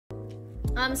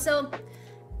So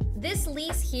this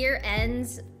lease here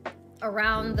ends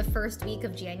around the first week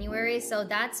of January, so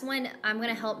that's when I'm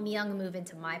gonna help Myung move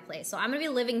into my place. So I'm gonna be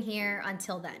living here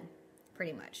until then,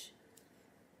 pretty much.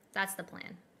 That's the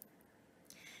plan.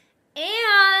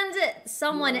 And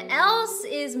someone else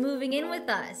is moving in with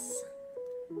us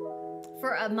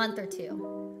for a month or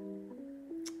two.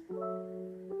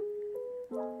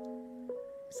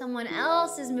 Someone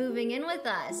else is moving in with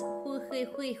us. Hui, hui,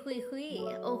 hui, hui,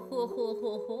 hui. Oh, ho, ho,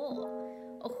 ho, ho.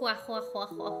 Oh, hua, hua, hua,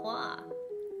 hua, hua.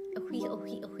 Oh, hui, oh,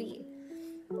 hui, oh, hui.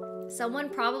 Someone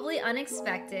probably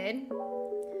unexpected.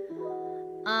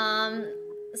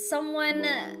 Someone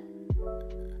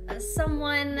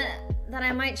that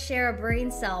I might share a brain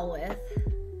cell with.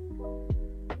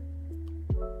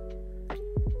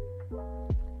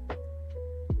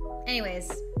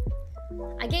 Anyways,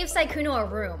 I gave Sykkuno a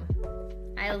room.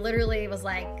 I literally was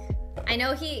like, I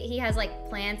know he has like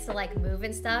plans to like move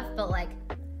and stuff, but like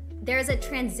there's a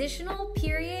transitional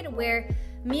period where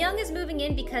Myung is moving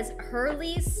in because her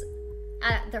lease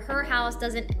at her house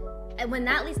doesn't, and when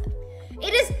that lease,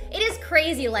 it is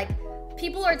crazy. Like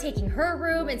people are taking her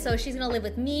room, and so she's gonna live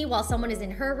with me while someone is in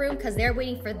her room because they're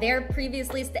waiting for their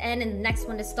previous lease to end and the next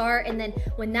one to start. And then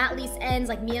when that lease ends,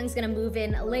 like Myung's gonna move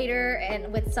in later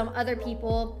and with some other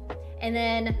people, and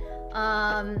then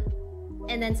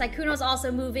Sykkuno's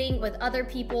also moving with other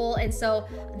people, and so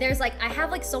there's like, I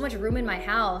have like so much room in my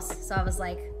house, so I was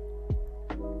like,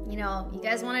 you know, you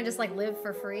guys want to just like live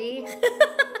for free?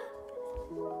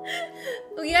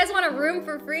 Well, you guys want a room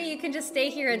for free, you can just stay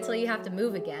here until you have to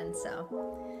move again. So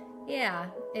yeah,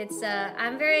 it's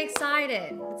I'm very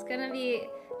excited. It's gonna be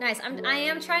nice. I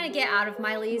am trying to get out of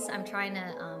my lease. I'm trying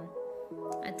to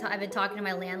I've been talking to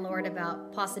my landlord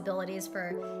about possibilities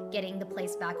for getting the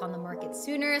place back on the market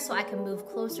sooner so I can move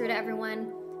closer to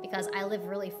everyone, because I live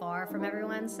really far from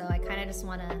everyone, so I kind of just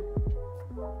want to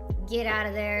get out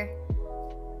of there,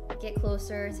 get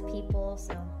closer to people.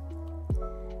 So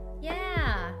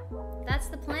yeah, that's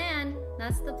the plan.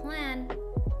 That's the plan.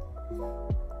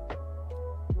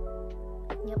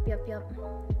 Yep.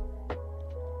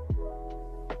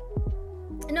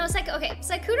 No,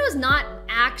 Sykkuno's not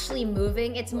actually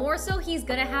moving. It's more so he's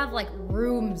gonna have like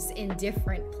rooms in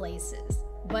different places,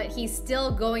 but he's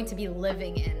still going to be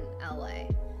living in LA.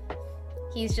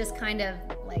 He's just kind of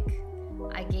like,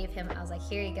 I was like,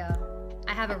 here you go.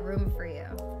 I have a room for you.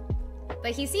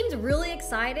 But he seems really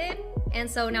excited, and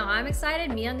so now I'm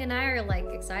excited. Myung and I are like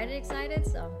excited.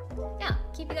 So yeah,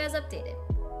 keep you guys updated.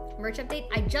 Merch update,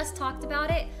 I just talked about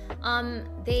it.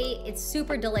 It's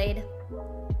super delayed.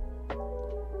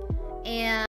 And